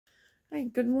Hey,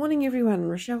 good morning everyone,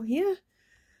 Rochelle here.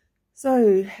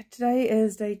 So today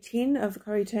is day 10 of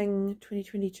the Ting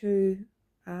 2022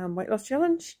 weight loss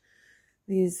challenge.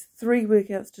 There's 3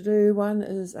 workouts to do. One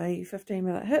is a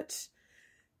 15-minute HIIT,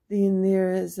 then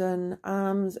there is an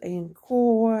arms and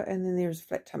core, and then there's a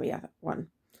flat tummy one.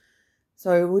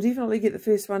 So we'll definitely get the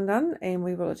first one done, and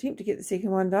we will attempt to get the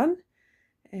second one done,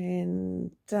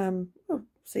 and we'll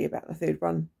see about the third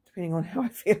one depending on how I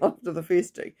feel after the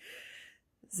first 2.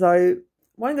 So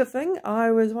one good thing,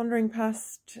 I was wandering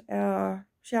past our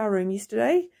shower room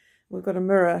yesterday. We've got a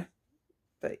mirror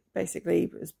that basically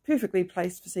is perfectly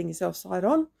placed for seeing yourself side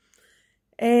on.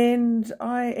 And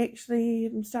I actually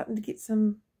am starting to get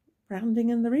some rounding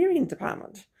in the rear end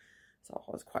department. So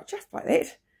I was quite chuffed by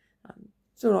that. I'm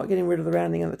still not getting rid of the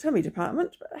rounding in the tummy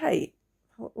department, but hey,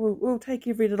 we'll take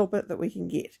every little bit that we can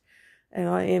get. And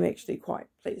I am actually quite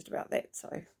pleased about that, so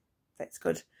that's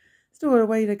good. Still got a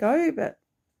way to go, but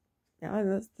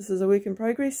this is a work in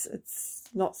progress. It's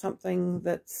not something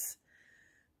that's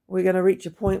we're going to reach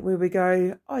a point where we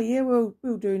go, oh yeah, we'll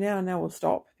do now we'll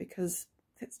stop, because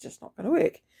that's just not going to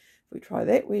work. If we try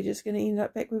that, we're just going to end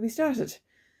up back where we started,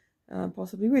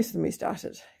 possibly worse than we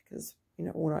started, because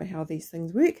all know how these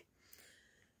things work.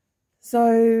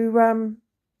 So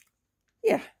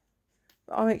yeah,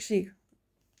 I'm actually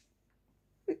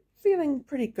feeling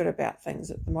pretty good about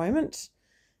things at the moment.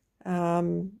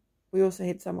 We also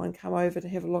had someone come over to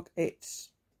have a look at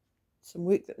some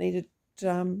work that needed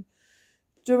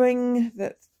doing,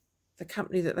 that the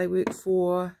company that they work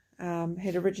for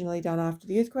had originally done after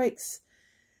the earthquakes,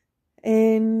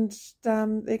 and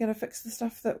they're going to fix the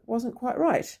stuff that wasn't quite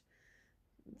right.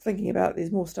 Thinking about it,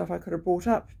 there's more stuff I could have brought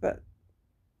up, but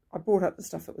I brought up the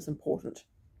stuff that was important,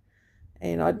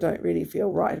 and I don't really feel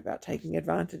right about taking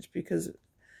advantage, because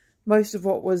most of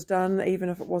what was done, even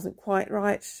if it wasn't quite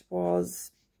right,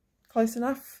 was close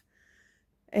enough.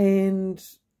 And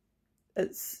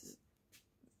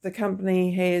the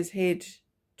company has had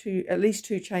at least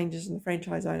two changes in the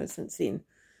franchise owner since then,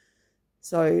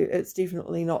 so it's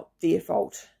definitely not their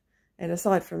fault. And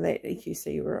aside from that,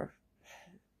 EQC were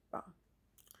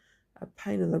a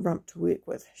pain in the rump to work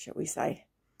with, shall we say.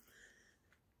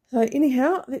 So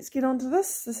anyhow, let's get on to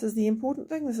this. This is the important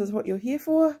thing. This is what you're here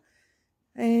for.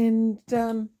 And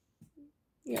yeah,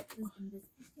 we'll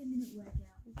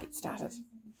get started.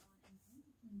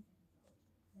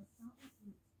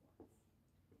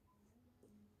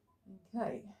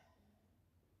 Okay.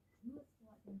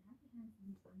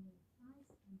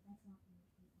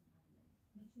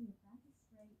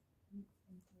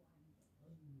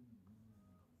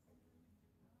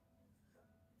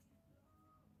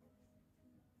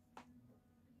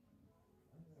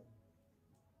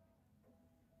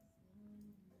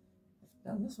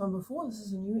 I've done this one before. This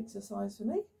is a new exercise for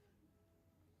me.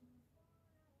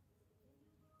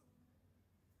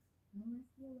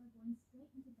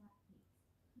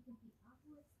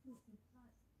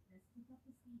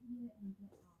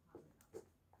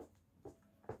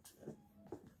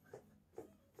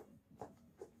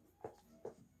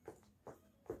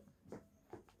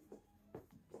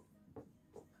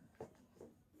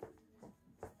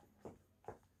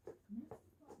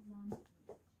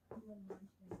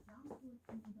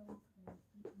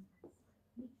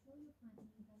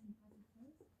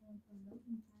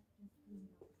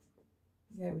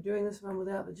 Okay, we're doing this one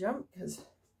without the jump because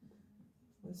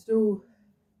we're still,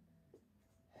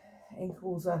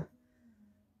 ankles are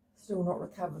still not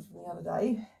recovered from the other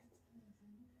day.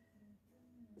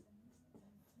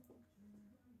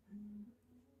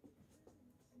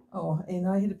 Oh, and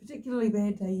I had a particularly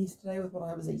bad day yesterday with what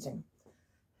I was eating.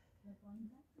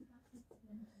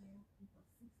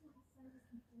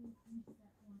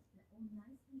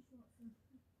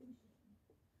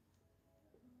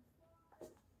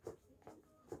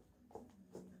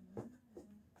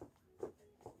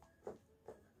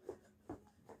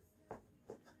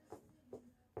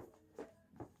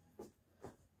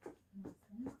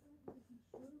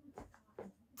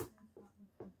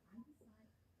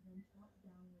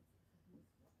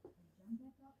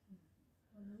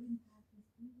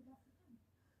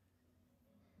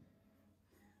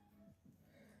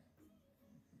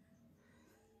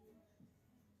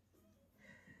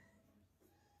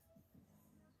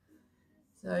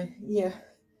 So yeah,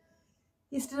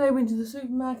 yesterday I went to the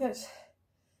supermarket,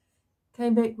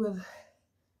 came back with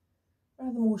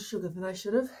rather more sugar than I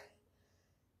should have.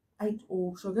 Ate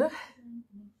all sugar.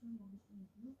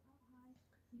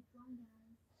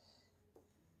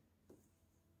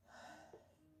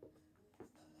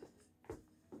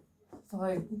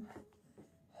 So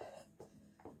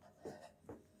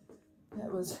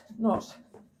that was not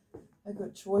a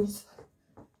good choice.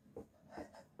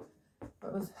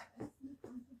 It was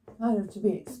kind of to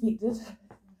be expected.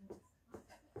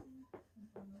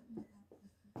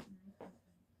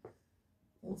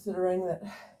 Considering that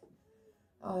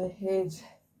I had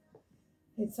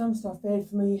some stuff bad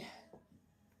for me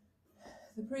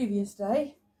the previous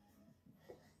day,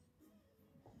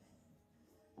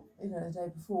 the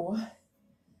day before,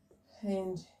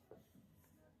 and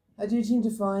I do tend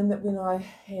to find that when I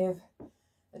have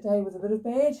a day with a bit of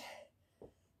bad,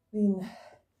 then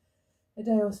a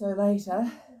day or so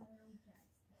later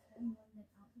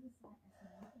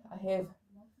I have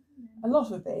a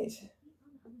lot of bad.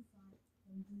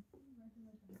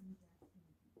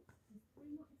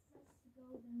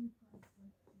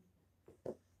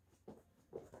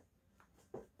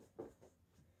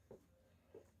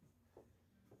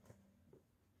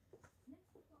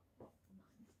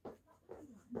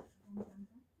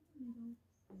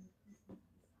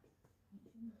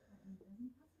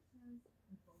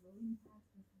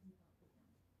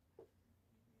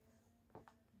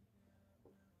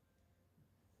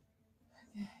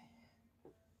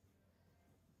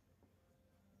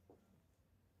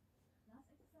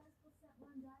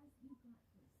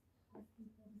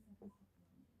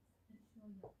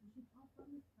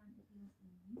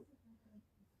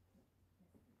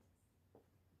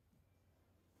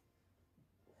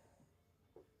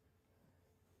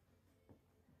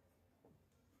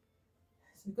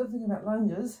 So the good thing about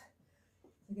lunges,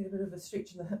 I get a bit of a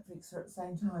stretch in the hip flexor at the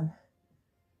same time,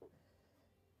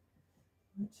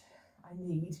 which I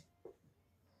need.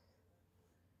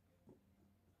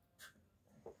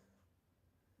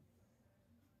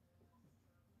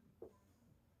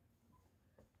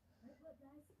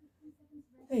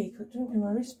 Hey, quick drink and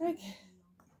my rest break.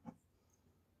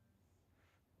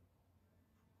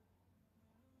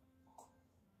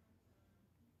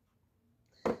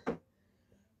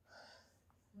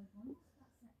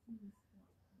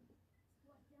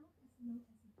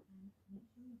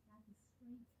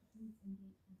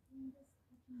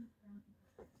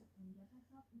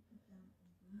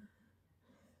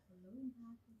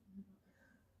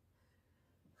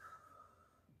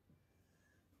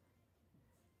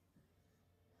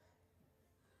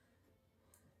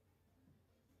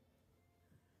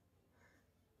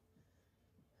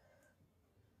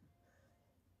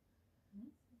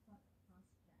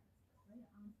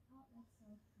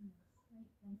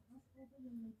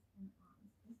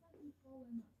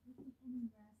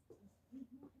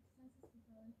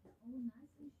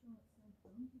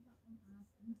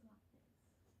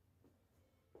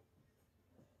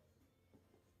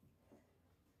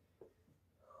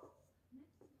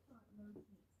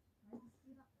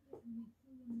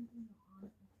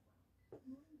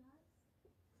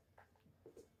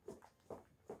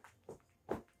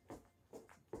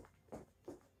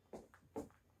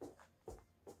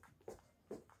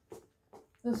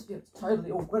 This gets totally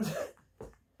awkward.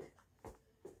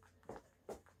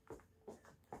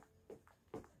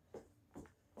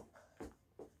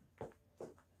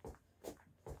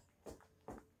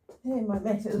 And my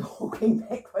mat is walking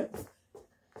backwards.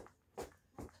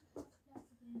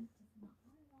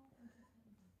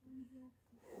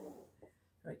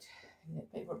 Right,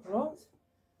 that back where it belongs.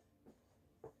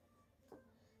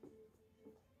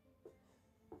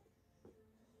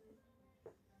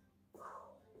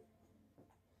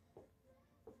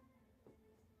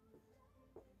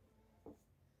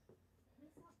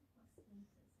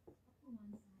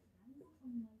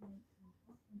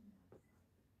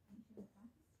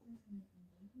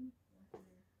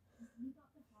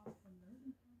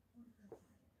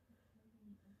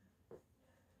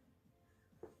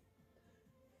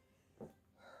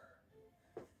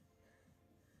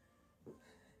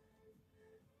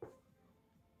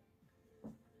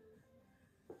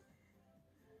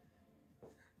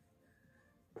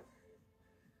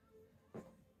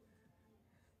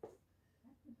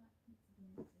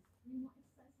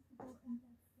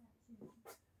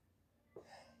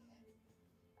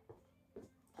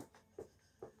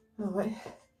 Alright,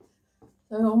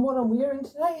 so on what I'm wearing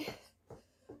today,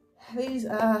 these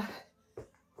are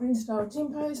Greenstyle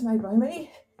Tempos made by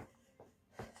me.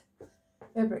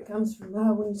 Fabric comes from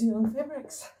New Zealand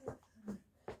Fabrics.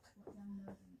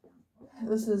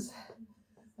 This is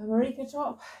a Marika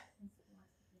top,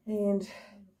 and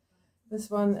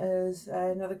this one is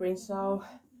another Greenstyle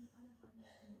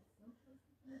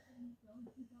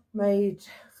made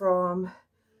from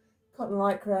cotton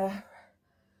lycra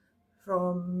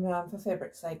from For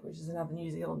Fabric's Sake, which is another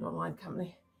New Zealand online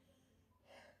company.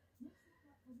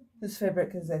 This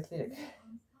fabric is athletic.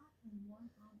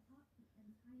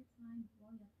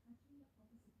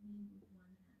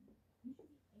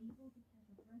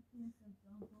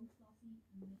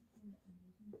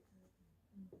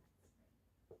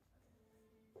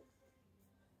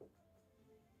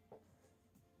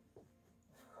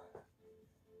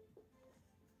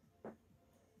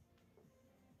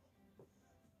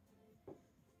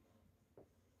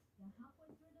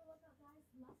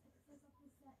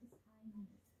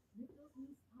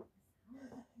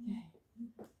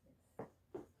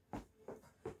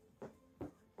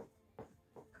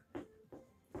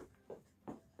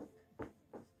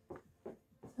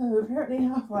 So we're apparently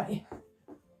halfway.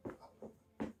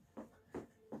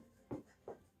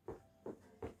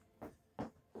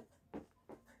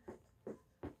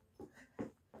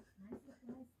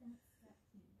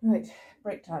 Right,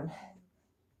 break time.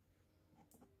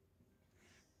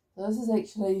 So this is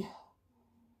actually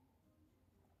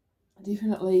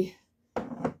definitely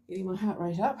getting my heart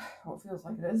rate up, or it feels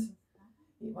like it is,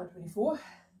 at 124.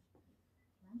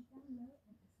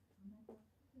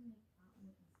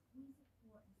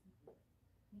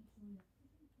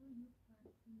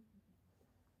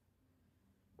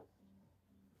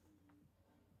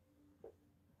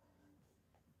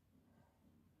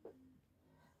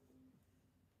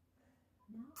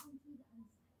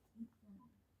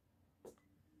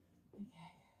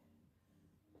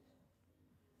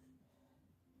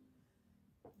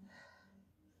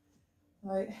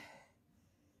 Right,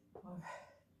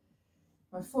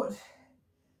 my foot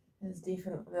is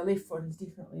definitely, the left foot has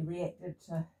definitely reacted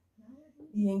to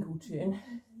the ankle turn.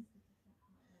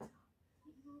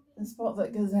 The spot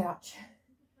that goes ouch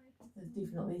is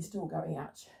definitely still going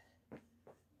ouch.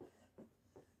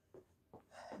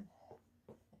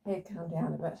 It had calmed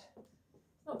down a bit.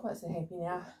 Not quite so happy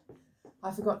now.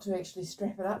 I forgot to actually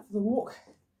strap it up for the walk.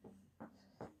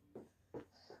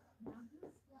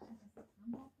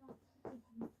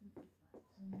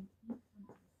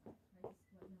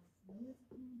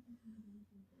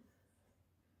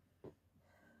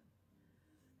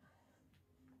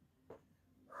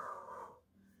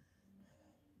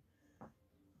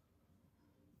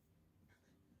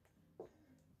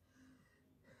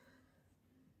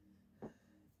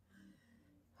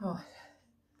 Oh,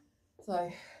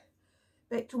 so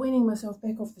back to weaning myself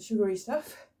back off the sugary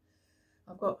stuff.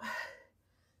 I've got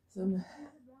some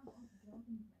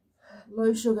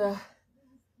low sugar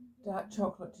dark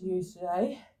chocolate to use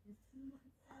today,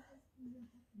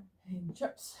 and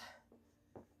chips,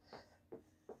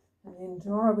 and then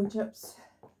tomorrow will be chips,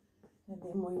 and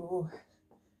then we will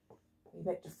be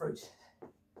back to fruit,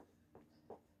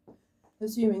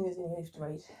 assuming there's any left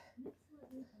to eat.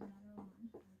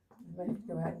 I may have to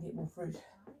go out and get more fruit.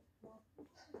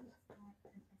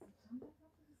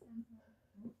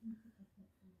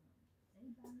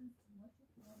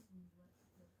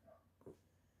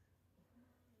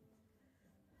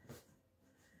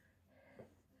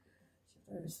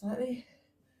 Shift over slightly.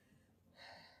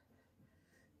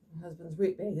 My husband's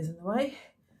work bag is in the way.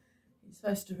 He's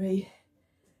supposed to be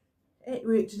at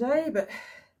work today, but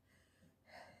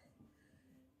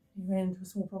he ran into a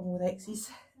small problem with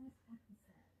access,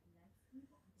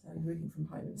 so he's working from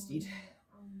home instead.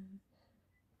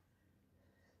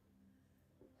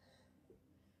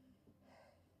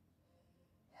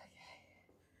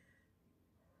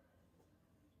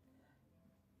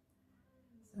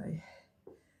 So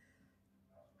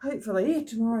hopefully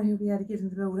tomorrow he'll be able to get in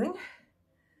the building.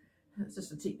 It's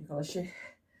just a technical issue.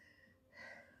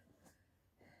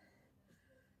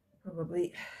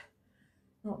 Probably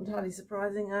not entirely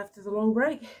surprising after the long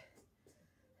break.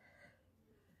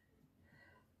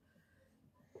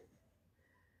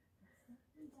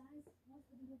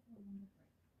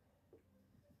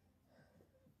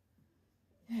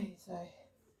 Okay, so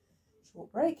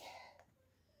short break.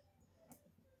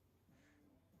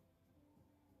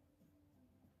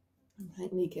 And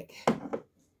plank knee kick.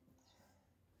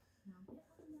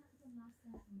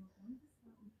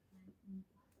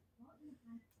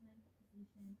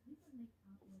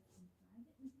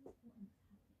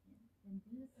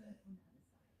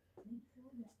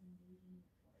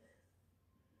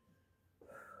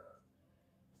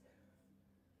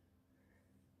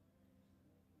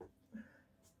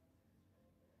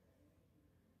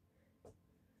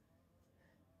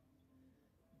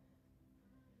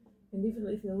 You can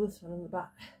definitely feel this one in the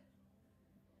butt.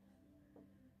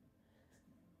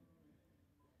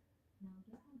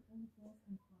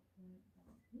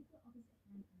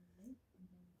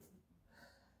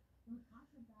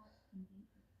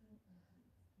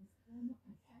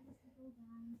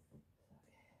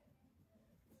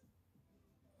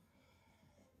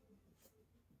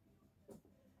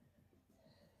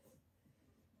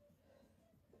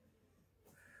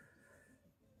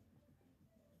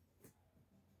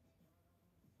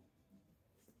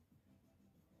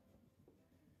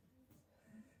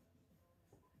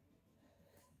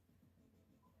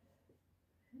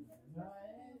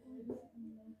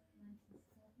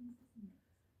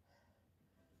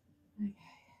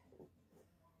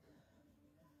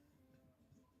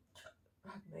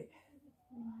 Pardon me.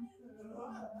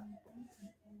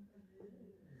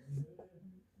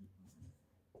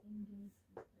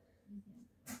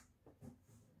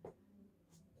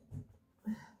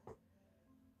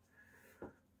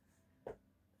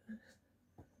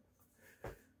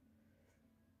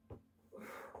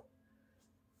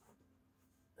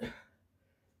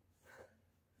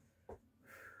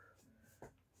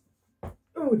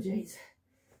 Oh jeez.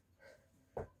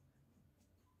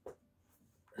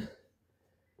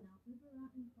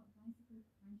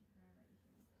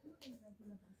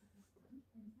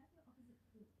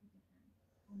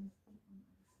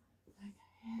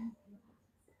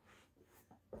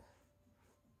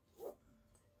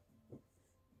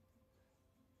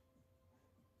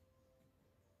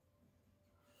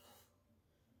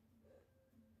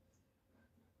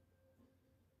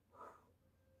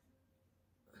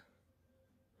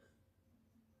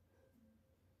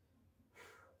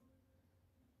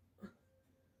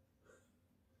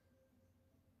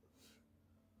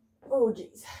 Oh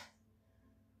jeez.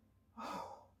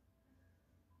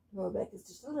 Lower back is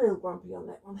just a little grumpy on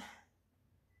that one.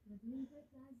 You're doing great,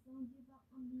 guys. Don't give up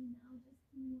on me now. Just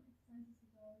 2 more exercises to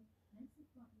go. Next, we've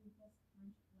got your best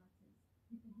crunch pilates.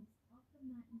 Keep the hips off the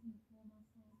mat using the core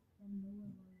muscles, then lower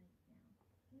one leg down.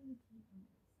 Then repeat on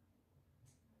the other side.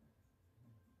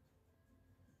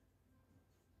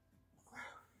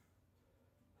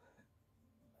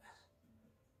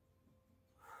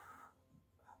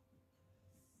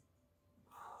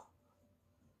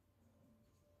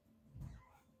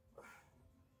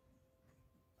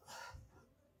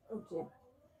 Oh dear.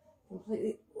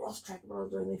 Completely lost track of what I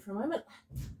was doing there for a moment.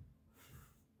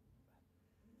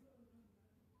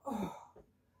 Oh.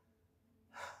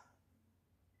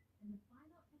 And the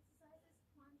final exercise is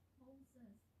crunch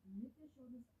pulses. Lift your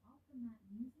shoulders off the mat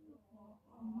using your core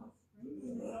and look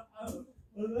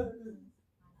straight away.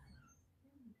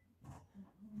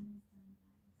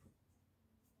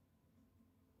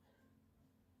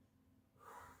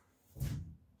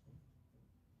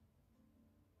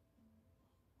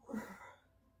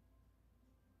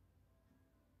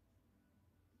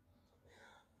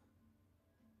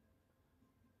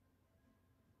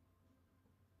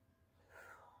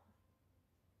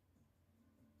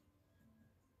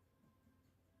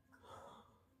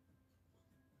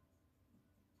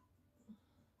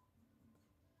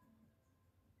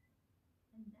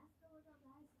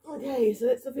 Okay, so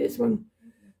that's the first one.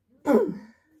 I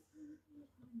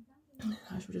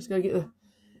shall just go get the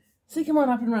second one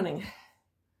up and running.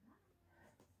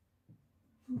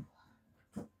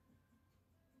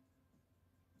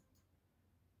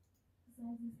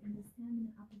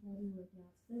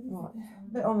 Right,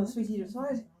 a bit on the sweetie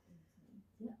side.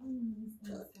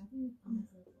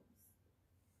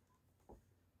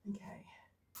 Okay.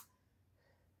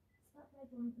 Start by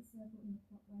drawing a circle in a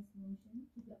clockwise motion.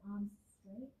 Keep your arms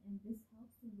straight, and this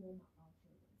helps to warm up our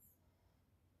shoulders.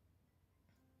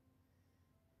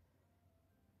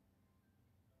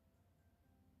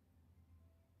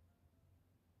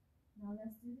 Now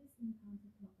let's do this in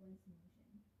counterclockwise motion.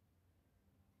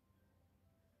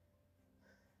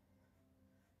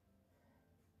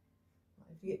 I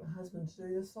have to get my husband to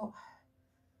do this lot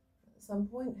at some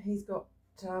point. He's got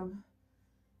a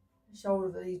shoulder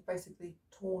that he's basically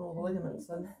torn all the ligaments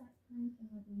in.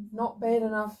 Not bad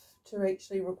enough to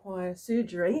actually require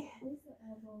surgery,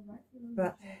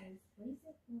 but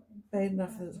bad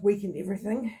enough that it's weakened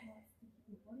everything.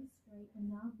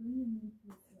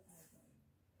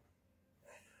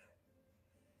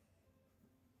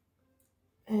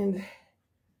 And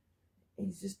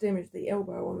he's just damaged the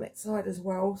elbow on that side as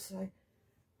well, so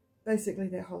basically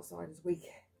that whole side is weak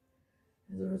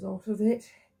as a result of that.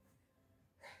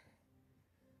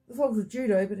 The fault of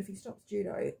judo, but if he stops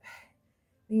judo,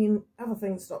 then other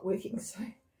things stop working, so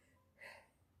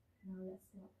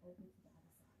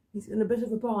he's in a bit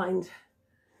of a bind.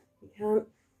 He can't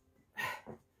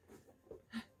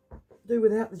do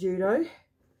without the judo,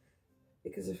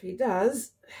 because if he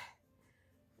does,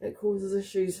 it causes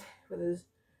issues with his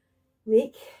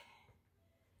neck.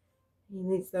 He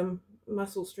needs the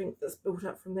muscle strength that's built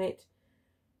up from that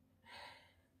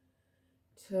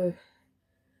to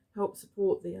help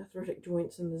support the arthritic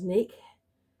joints in his neck.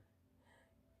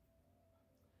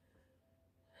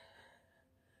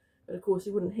 But of course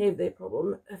he wouldn't have that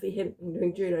problem if he hadn't been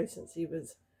doing judo since he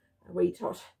was a wee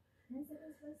tot.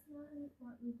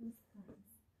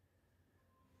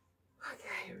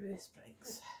 Okay, reverse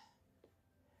planks.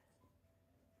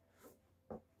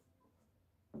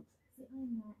 Sit on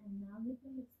the mat and now lift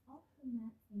your hips off the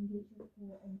mat, engage your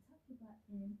core and tuck your butt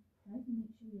in. Try to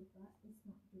make sure your butt is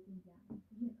not dripping down.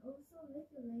 You can also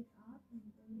lift your leg up and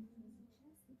bring it towards the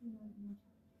chest if you want more chest.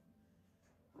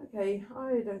 Okay,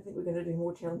 I don't think we're going to do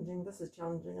more challenging. This is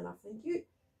challenging enough, thank you.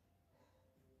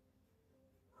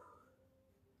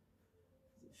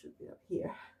 It should be up here.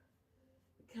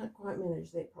 I can't quite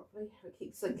manage that properly. I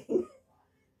keep sinking.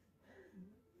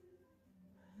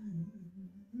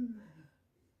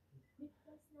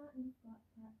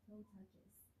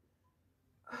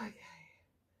 Okay.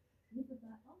 Lift the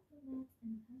butt off the mat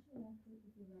and touch your left foot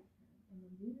with your right hand, and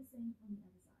then do the same on the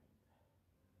other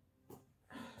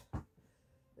side.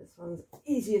 This one's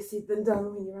easier said than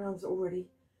done when your arms are already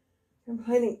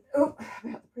complaining about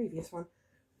the previous one.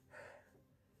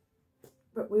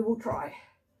 But we will try.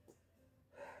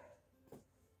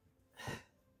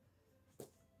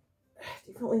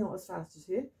 Definitely not as fast as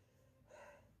her.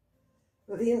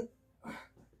 But then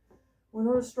we're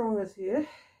not as strong as her.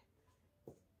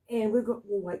 And we've got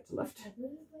more weight to lift.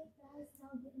 Really great, guys. Now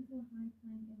get into a high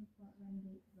plank and a flat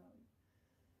renegade row.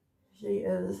 She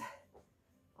is,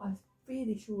 I'm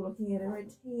fairly sure, looking at her, a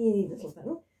teeny little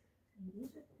thing.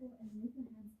 Engage your core and move your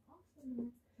hands off the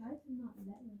mat. Try to not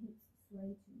let your hips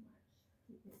sway too much.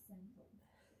 Keep it central.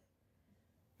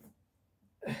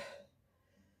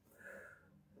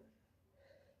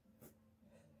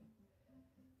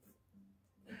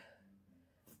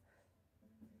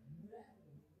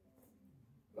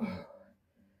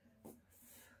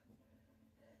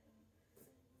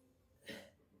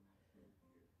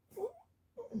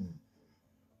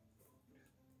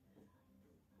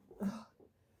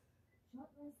 Short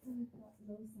rest and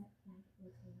low set plank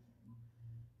rotation.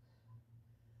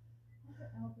 Have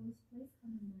your elbows placed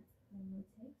on the mat, then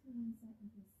rotate to one side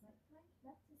into a slight plank,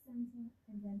 back to center,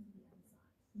 and then to the other side.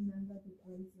 Remember to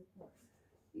brace your core.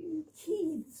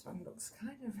 Okay, this one looks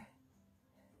kind of...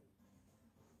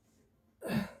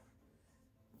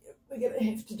 We're going to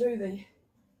have to do the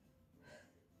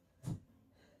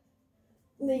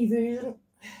knee version.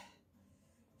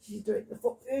 She's doing the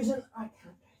foot version. I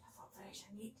can't do the foot version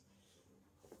yet.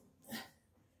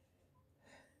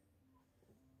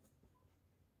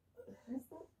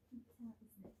 Rest up, keep tap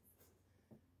is next.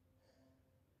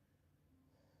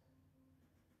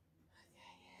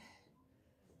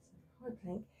 High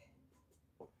plank.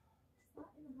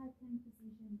 Start in a high plank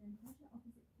position, then touch your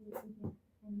opposite foot again,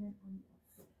 and then on the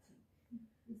opposite too.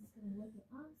 This is going to work your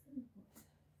arms and your core.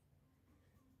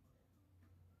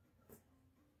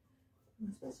 Am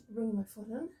I supposed to bring my foot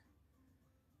in?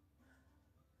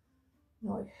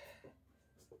 No.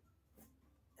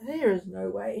 There is no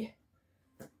way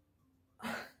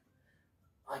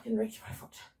I can reach my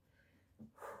foot.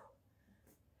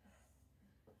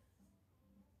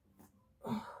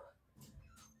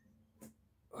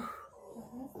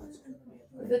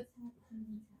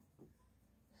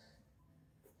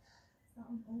 Start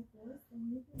on all fours, then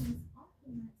move your knees off the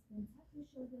mat, then tap your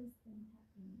shoulders, then tap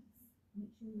your knees.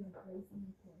 Make sure you are bracing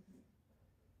your core here.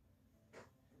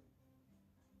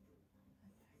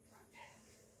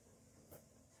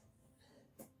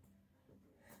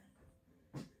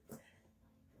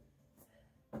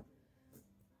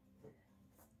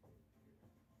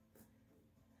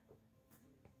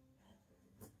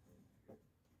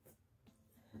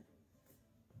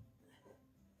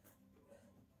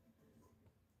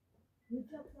 Good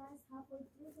job, guys. Halfway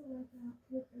through the workout,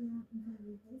 flip around until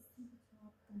your waist to the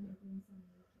top and you're doing some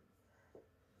reaches.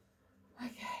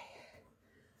 Okay.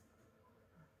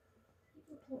 Keep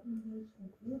your core engaged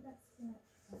and feel that stretch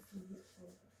as you reach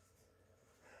over.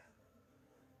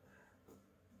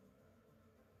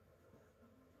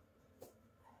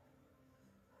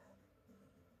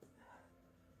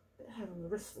 Bit hard on the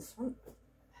wrist, this one.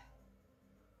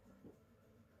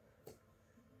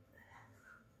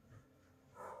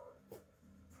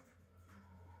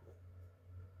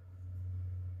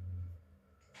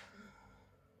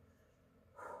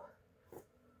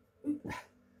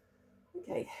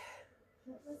 Okay.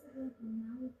 Short rest again, and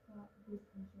now we've got big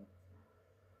and short squat.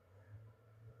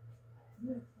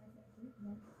 Do a tricep deep,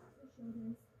 then tap your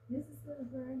shoulders. This is going to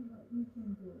burn, but you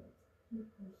can do it. Keep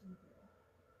pushing through.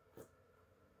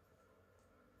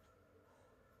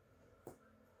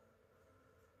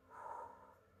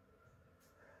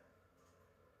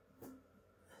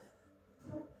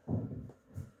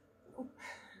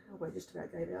 Oh, I just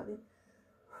about gave out then.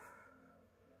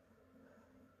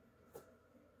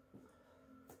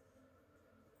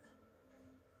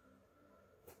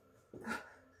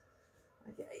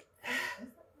 Okay.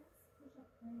 Push-up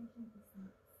variation is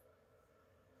next.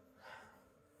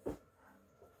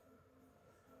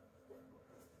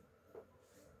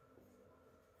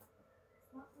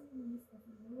 Start on your knees as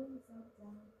you lower yourself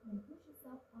down, then push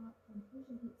yourself up and push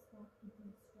your hips back into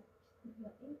a stretch. If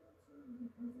you're able to, you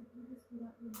can also do this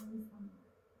without your knees on the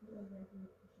mat. Do a regular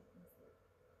push-up instead.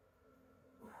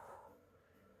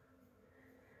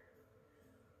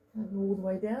 the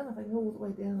way down. If I go all the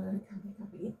way down and I come back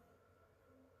up again.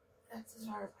 That's as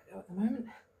far as I go at the moment.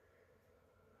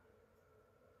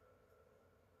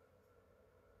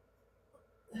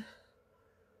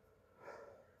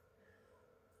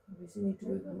 Obviously need to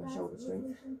work on my shoulder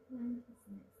strength.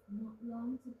 Not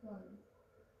long to go.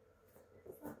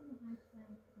 Start on the high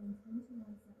plank, then turn to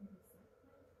one side of the side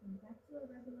plank, then back to a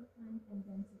regular plank, and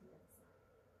then to the other side.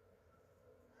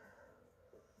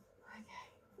 Okay.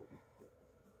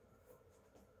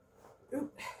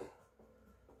 Oop.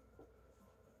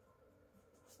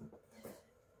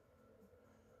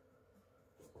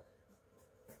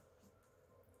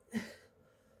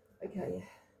 Okay.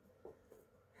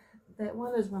 That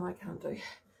one is one I can't do.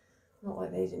 Not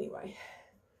like that anyway.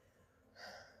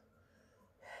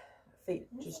 Feet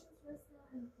just.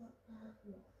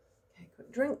 Okay,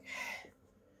 quick drink.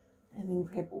 And then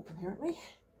grab walk apparently.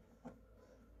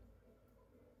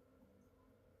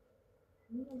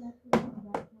 Move the left foot and the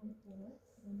right hand forward,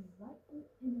 then the right foot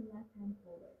and the left hand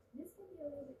forward. This can be a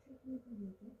little bit tricky for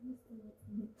you. Get used to it,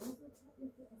 and then also tap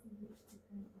your foot as you reach to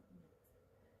turn up the neck.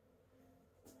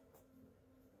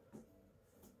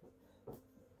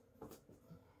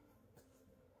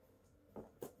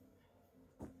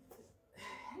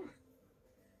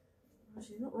 Well,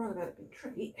 she's not right about it being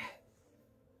tricky.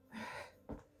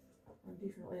 I'm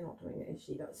definitely not doing it as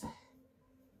she does. I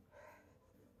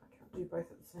can't do both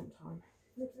at the same time.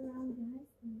 Flip around, guys,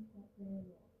 and you've got very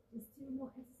well. Just 2 more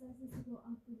exercises to go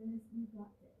after this. You got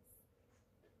this.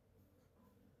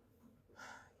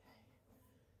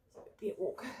 So, bit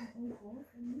walk. And you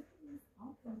can use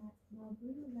off the mat. Now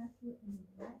bring the left foot and the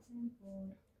right hand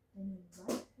forward, then the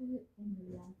right foot and the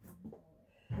left hand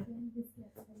forward. Again, this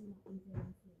gets a lot easier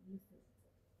once you're used to it.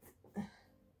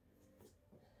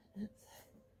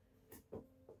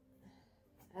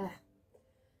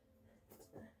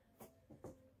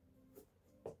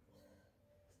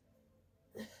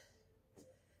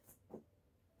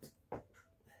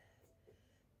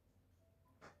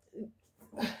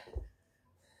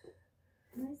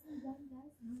 Nicely done,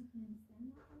 guys. Now you can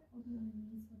stand up or be on your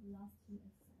knees for the last 2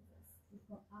 exercises. We've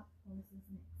got up poses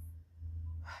next.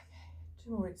 Okay,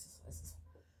 2 more exercises.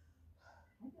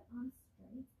 Have your arms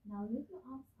straight. Now lift your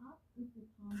arms up with your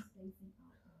palms facing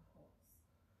out and pause.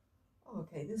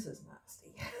 Okay, this is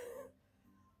nasty.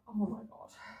 Oh my god.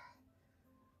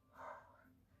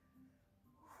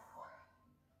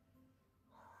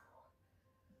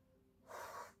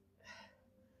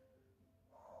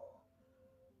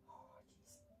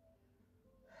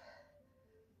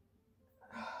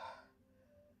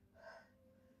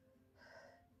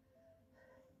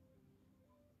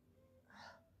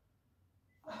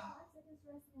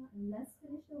 Rest now, and let's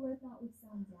finish the workout with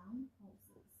some down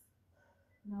pulses.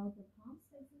 Now with the palms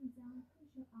facing down, push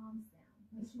your arms down.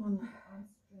 Make This sure one you keep your arms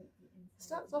straight the entire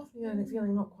starts way. off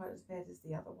feeling not quite as bad as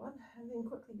the other one, and then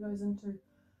quickly goes into,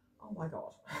 oh my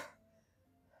god.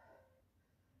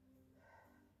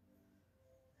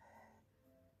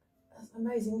 It's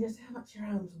amazing just how much your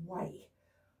arms weigh.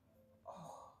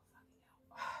 Oh, fucking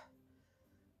hell.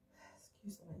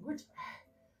 Excuse the language.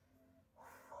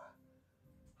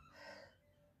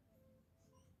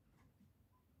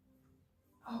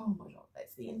 Oh my god,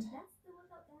 that's the end. That's the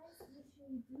workout, guys. Make sure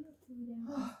you do your cool down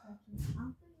stretches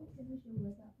after you finish your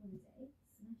workout for the day.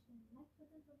 Smash that like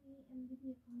button for me and leave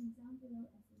me a comment down below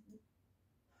as you do.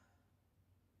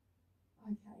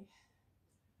 Okay,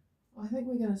 I think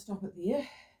we're going to stop it there.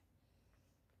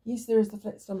 Yes, there is the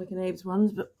flat stomach and abs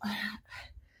ones, but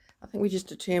I think we just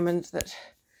determined that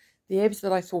the abs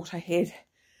that I thought I had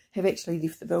have actually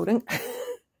left the building.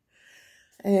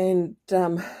 And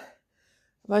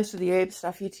most of the ab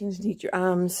stuff, you tend to need your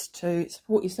arms to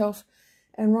support yourself.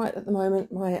 And right at the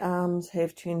moment, my arms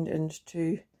have turned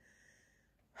into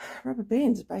rubber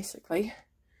bands, basically.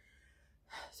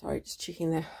 Sorry, just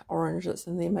checking the orange that's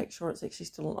in there. Make sure it's actually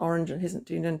still an orange and hasn't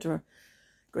turned into a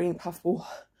green puffball.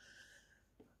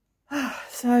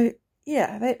 So,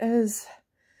 yeah, that is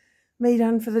me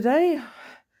done for the day.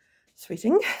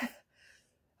 Sweating.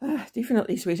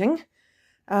 Definitely sweating.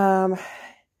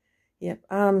 Yep,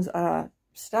 arms are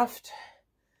stuffed.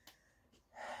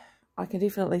 I can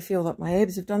definitely feel that my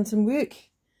abs have done some work.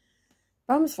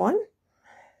 Bum's fine.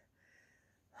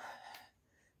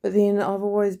 But then I've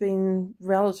always been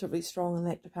relatively strong in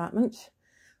that department.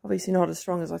 Obviously not as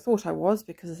strong as I thought I was,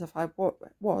 because if I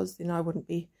was, then I wouldn't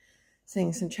be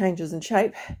seeing some changes in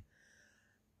shape.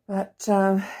 But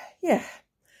yeah,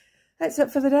 that's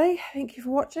it for the day. Thank you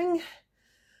for watching.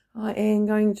 I am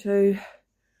going to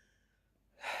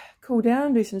cool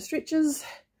down, do some stretches,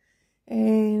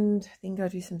 and then go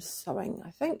do some sewing, I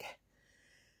think.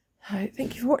 So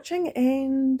thank you for watching,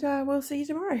 and we'll see you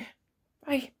tomorrow.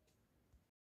 Bye.